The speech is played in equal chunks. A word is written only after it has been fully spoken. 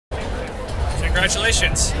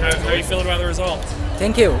Congratulations. How are you feeling about the result?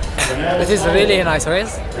 Thank you. It is really a nice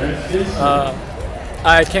race.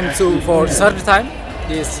 I came for third time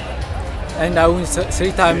this, and I won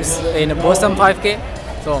 3 times in Boston 5K.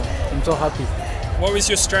 So I'm so happy. What was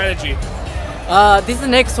your strategy? This is the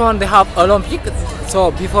next one. They have Olympic.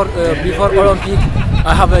 So before Olympic,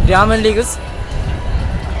 I have a diamond leagues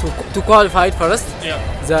to qualify first. Yeah.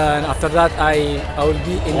 Then after that, I will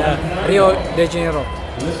be in Rio de Janeiro.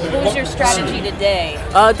 What was your strategy today?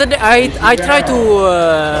 Today I try to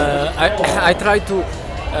I try to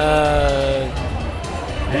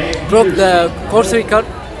broke the course record,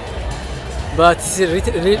 but it's a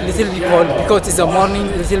little bit cold because it's a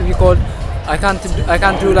morning. Little bit cold. I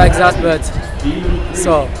can't do like that, but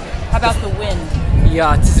so. How about the wind?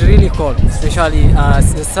 Yeah, it's really cold, especially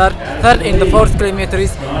the third and the fourth kilometer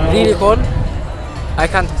is really cold. I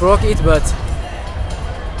can't broke it, but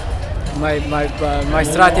my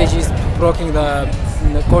strategy is breaking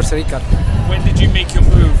the course record. When did you make your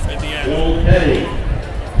move at the end?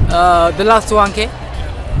 The last 1K. Yeah.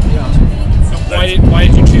 Why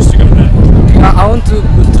did you choose to go there? I want to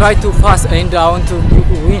try to fast and I want to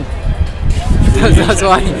win. That's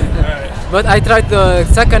why. Right. But I tried the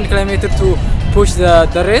second kilometer to push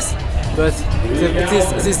the race, but it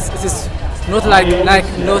is not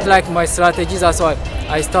like my strategy. That's why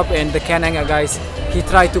I stopped, and the Kenanga guys, he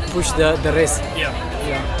tried to push the race. Yeah.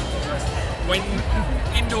 Yeah. When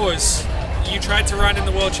indoors, you tried to run in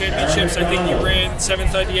the World Championships. I think you ran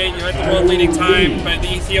 7:38. You had the world leading time, but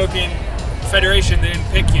the Ethiopian Federation didn't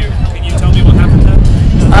pick you. Can you tell me what happened there?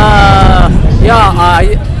 Yeah,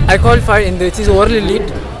 I qualified in the world lead.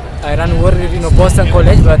 I ran world lead in Boston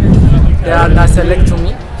College, but they are not select to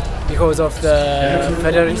me because of the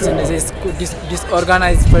federation. This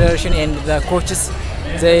disorganized federation and the coaches.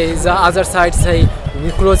 The other side say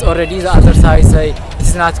we close already. The other side say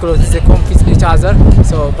it's not closed. They compete each other.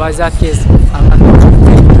 So by that case, I'm not going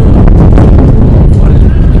to world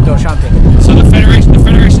indoor champion. So the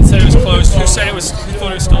federation said it was closed. Who said it was? Who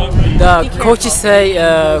thought it was still open? The coaches say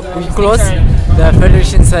we close. The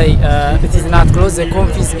federation say it is not closed. They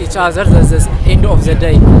confuse each other. At the end of the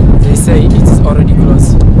day, they say it is already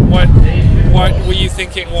closed. What were you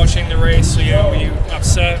thinking watching the race? Were you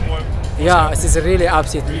upset? Yeah, it is really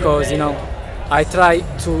upset because I try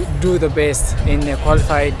to do the best in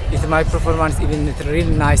qualified. It's my performance even it's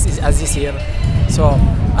really nice as this year. So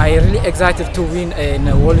I really excited to win in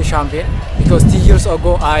a world champion because 2 years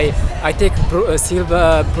ago I take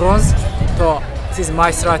silver, bronze. So this is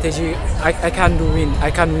my strategy. I can win.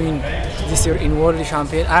 I can win this year in world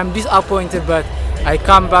champion. I'm disappointed, but I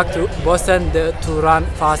come back to Boston to run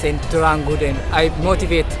fast and to run good, and I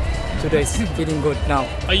motivate. Today is feeling good now.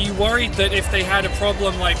 Are you worried that if they had a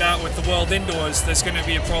problem like that with the World Indoors, there's going to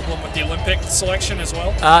be a problem with the Olympic selection as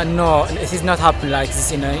well? No, it is not happen like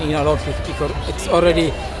this in Olympic because it's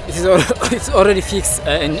already fixed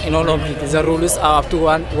in Olympic. The rules are up to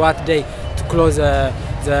what day to close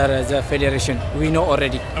the federation. We know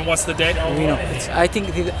already. And what's the date? We know. I think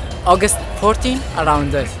it is August 14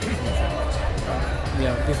 around that.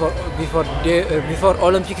 Yeah, before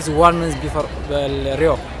Olympic is 1 month before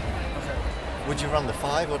Rio. Would you run the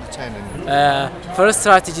 5 or the 10? First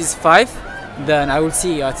strategy is 5. Then I will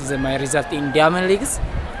see what is my result in diamond leagues.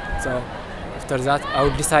 So after that, I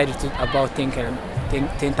will decide about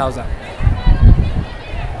 10,000.